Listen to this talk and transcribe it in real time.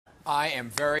I am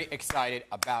very excited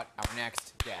about our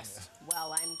next guest.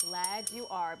 Well, I'm glad you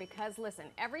are because, listen,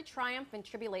 every triumph and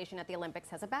tribulation at the Olympics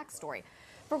has a backstory.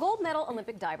 For gold medal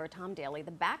Olympic diver Tom Daley,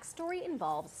 the backstory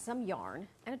involves some yarn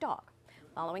and a dog.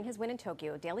 Following his win in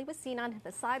Tokyo, Daley was seen on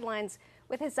the sidelines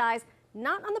with his eyes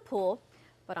not on the pool,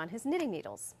 but on his knitting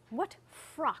needles. What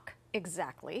frock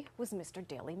exactly was Mr.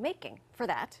 Daley making? For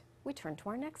that, we turn to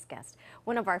our next guest,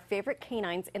 one of our favorite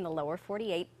canines in the lower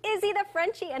 48, Izzy the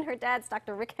Frenchie, and her dad's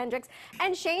Dr. Hendrix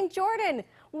and Shane Jordan.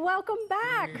 Welcome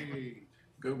back. Hey,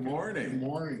 good morning. Good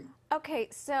morning. Okay,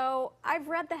 so I've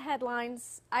read the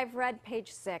headlines. I've read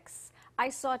page 6. I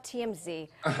saw TMZ,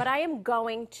 but I am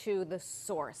going to the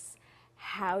source.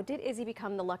 How did Izzy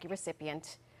become the lucky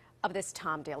recipient of this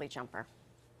Tom Daley jumper?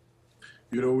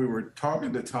 You know, we were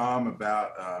talking to Tom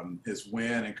about his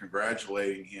win and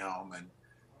congratulating him and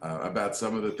about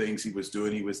some of the things he was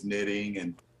doing. He was knitting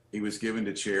and he was giving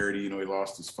to charity. You know, he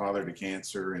lost his father to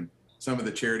cancer and some of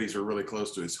the charities are really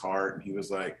close to his heart. And he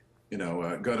was like, you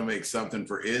know, going to make something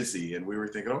for Izzy. And we were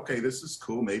thinking, okay, this is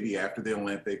cool. Maybe after the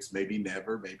Olympics, maybe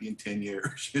never, maybe in 10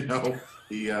 years, you know.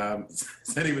 He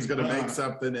said he was going to make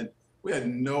something and we had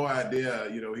no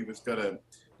idea, you know, he was going to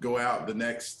go out the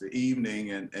next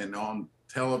evening and on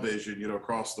television, you know,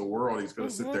 across the world, he's going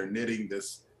to sit there knitting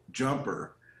this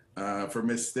jumper for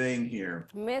Miss Thing here.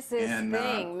 Mrs.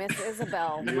 Thing, Miss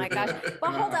Isabel. Oh my gosh.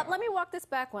 But hold up, let me walk this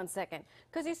back one second.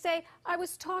 Because you say, I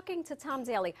was talking to Tom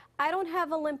Daley. I don't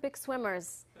have Olympic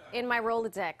swimmers in my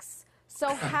Rolodex.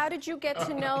 So how did you get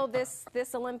to know this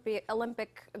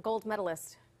Olympic gold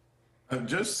medalist?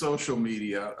 Just social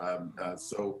media.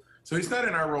 So he's not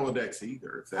in our Rolodex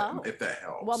either, if that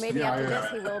helps. Well, maybe after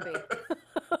this he will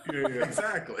be.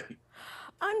 Exactly.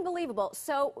 Unbelievable.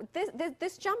 So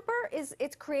this jumper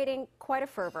it's creating quite a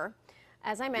fervor.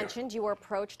 As I mentioned, you were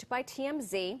approached by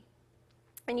TMZ,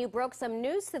 and you broke some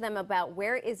news to them about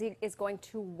where Izzy is going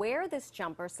to wear this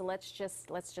jumper. So let's just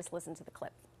listen to the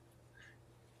clip.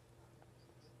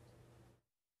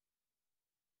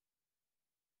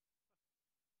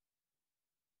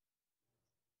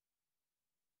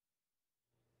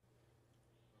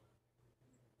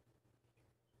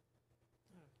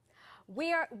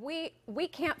 We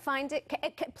can't find it.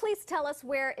 Please tell us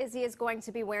where Izzy is going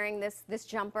to be wearing this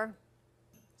jumper.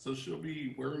 So she'll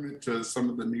be wearing it to some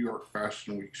of the New York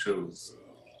Fashion Week shows.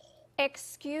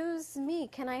 Excuse me,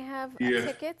 can I have a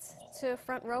ticket to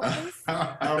front row, please?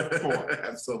 Of course.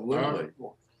 Absolutely.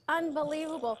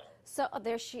 Unbelievable. So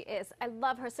there she is. I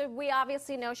love her. So we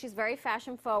obviously know she's very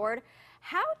fashion forward.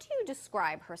 How do you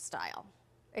describe her style?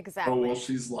 Exactly. Oh, well,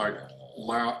 she's like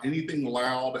loud, anything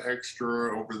loud,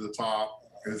 extra, over the top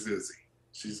is Izzy.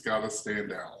 She's got to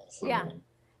stand out. So. Yeah,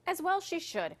 as well she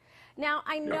should. Now,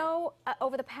 I know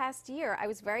over the past year, I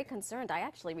was very concerned. I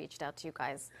actually reached out to you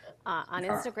guys on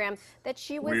Instagram that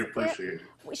she was We appreciate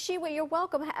it. You're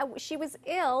welcome. She was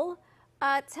ill.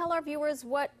 Tell our viewers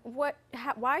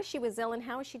why she was ill and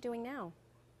how is she doing now?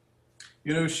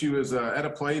 You know, she was at a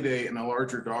play date and a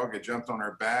larger dog had jumped on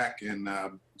her back and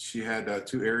she had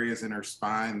 2 areas in her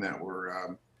spine that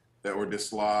were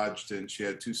dislodged and she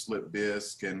had 2 slipped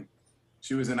discs and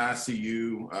she was in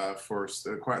ICU for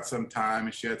quite some time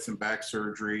and she had some back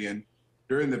surgery. And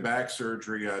during the back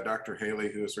surgery, Dr.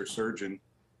 Haley, who is her surgeon,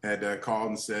 had called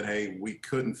and said, hey, we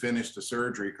couldn't finish the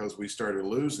surgery because we started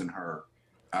losing her.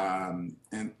 And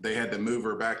they had to move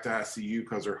her back to ICU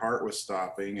because her heart was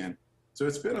stopping. And so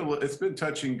it's been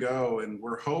touch and go, and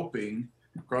we're hoping,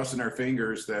 crossing our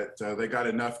fingers, that they got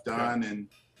enough done and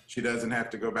she doesn't have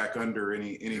to go back under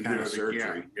any kind of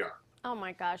surgery. Yeah. Oh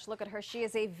my gosh, look at her. She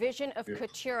is a vision of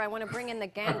couture. I want to bring in the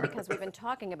gang because we've been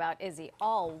talking about Izzy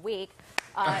all week.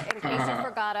 In case you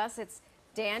forgot us, it's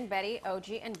Dan, Betty, OG,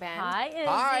 and Ben. Hi, Izzy.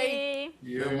 Hi.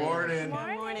 Good morning.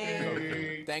 Good morning.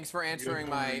 Hey. Thanks for answering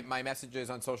my messages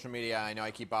on social media. I know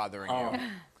I keep bothering you.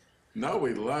 No,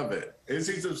 we love it.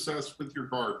 Izzy's obsessed with your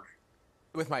gardening.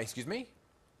 With my, excuse me?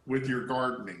 With your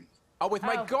gardening. Oh, with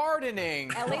my gardening.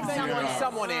 At least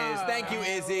Someone is. Thank you,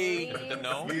 Izzy. The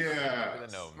gnome? Yeah.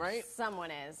 The gnome. Right?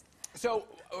 Someone is. So,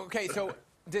 okay, so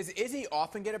does Izzy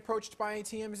often get approached by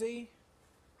TMZ?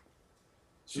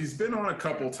 She's been on a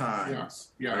couple times.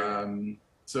 Yeah.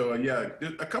 So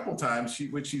a couple times.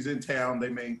 When she's in town, they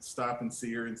may stop and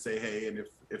see her and say hey, and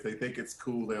if they think it's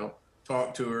cool, they'll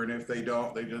talk to her, and if they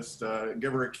don't, they just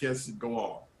give her a kiss and go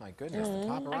on. My goodness, the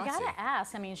paparazzi. I gotta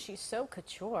ask, I mean, she's so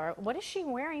couture. What is she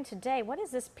wearing today? What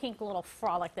is this pink little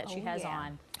frolic that she has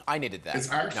on? I needed that. It's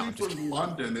actually from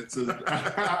London. It's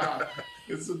a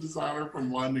it's a designer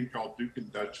from London called Duke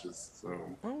and Duchess. So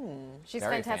She's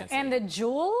Very fantastic. fancy. And the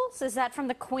jewels, is that from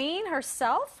the Queen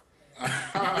herself?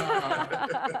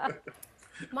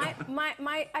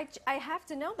 I have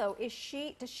to know though, does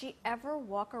she ever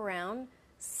walk around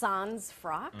sans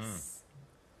frocks?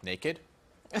 Naked?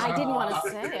 I didn't want to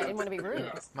say it. I didn't want to be rude.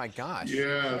 Yes. My gosh.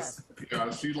 Yes. Yeah,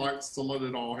 she likes to let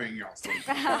it all hang out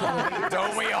sometimes.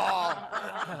 Don't we all?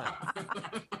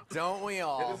 Don't we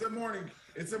all?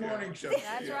 It's a morning show.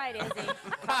 That's right, Izzy.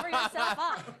 Cover yourself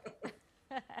up.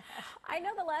 I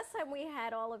know the last time we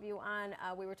had all of you on,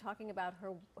 we were talking about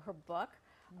her book,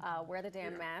 Wear the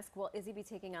Damn Mask. Will Izzy be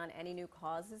taking on any new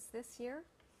causes this year?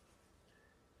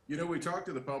 You know, we talked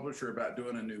to the publisher about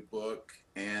doing a new book,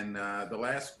 and the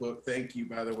last book, thank you,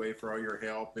 by the way, for all your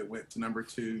help. It went to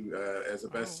 #2 as a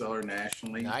bestseller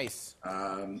nationally. Nice.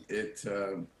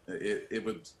 It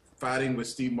was fighting with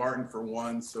Steve Martin for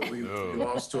one, so we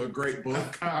lost to a great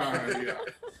book. Yeah.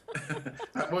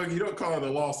 Well, you don't call it a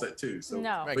loss at 2. So,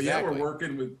 No. but Exactly. yeah,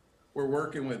 we're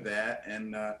working with that,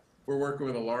 and we're working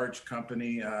with a large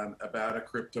company about a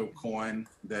crypto coin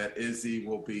that Izzy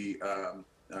will be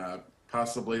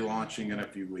possibly launching in a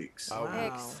few weeks. Oh,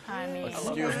 I mean,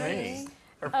 excuse me.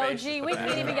 oh, gee, we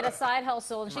can't even get a side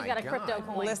hustle, and she's My got a God. crypto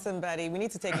coin. Listen, buddy, we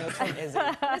need to take notes from Izzy.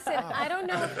 Listen, I don't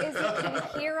know if Izzy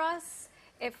can hear us,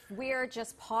 if we're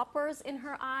just paupers in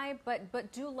her eye,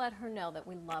 but do let her know that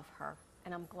we love her,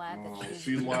 and I'm glad that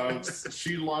She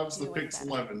loves the Doing Pix better.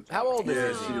 11. How old is Yeah,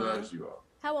 Izzy? she loves you all.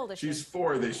 How old is she? She's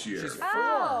 4 this year. She's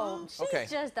Oh, she's Okay.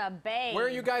 just a babe. Where are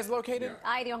you guys located?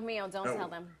 Ay, Dios mío, don't tell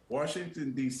them.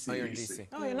 Washington, D.C. Oh, you're in D.C.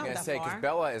 Oh, you're not I was that gonna say, because far.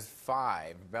 Bella is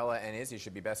 5. Bella and Izzy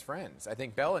should be best friends. I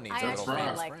think Bella needs I a little actually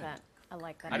fast like friend. that. I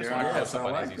like that. I just want to Yes, close up I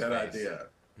on like Izzy's that face. idea.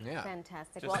 Yeah.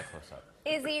 Fantastic. Just Well, a close up.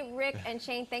 Izzy, Rick, and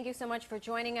Shane, thank you so much for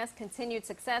joining us. Continued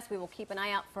success. We will keep an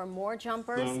eye out for more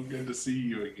jumpers. So good to see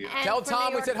you again. And Tell for Tom New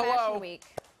we York said hello. Fashion Week.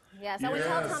 Yes, I would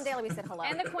tell Yes. Tom Daley we said hello.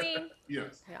 And the queen.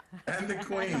 Yes. Yeah. And the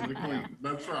Queen. The Queen.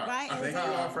 That's right. Right, Thank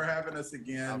you all for having us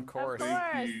again. Of course. Of course.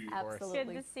 Thank you.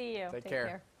 Absolutely. Good to see you. Take Take care.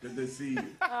 care. Good to see you.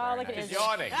 Oh, look at She's Izzy.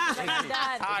 yawning. She's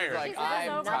done. Tired. Like, She's I'm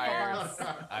enough of tired. us.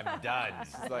 I'm done.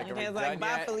 She's like, are we He's done like, bye,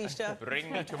 yet? Felicia.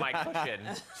 Bring me to my cushion.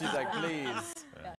 She's like, please.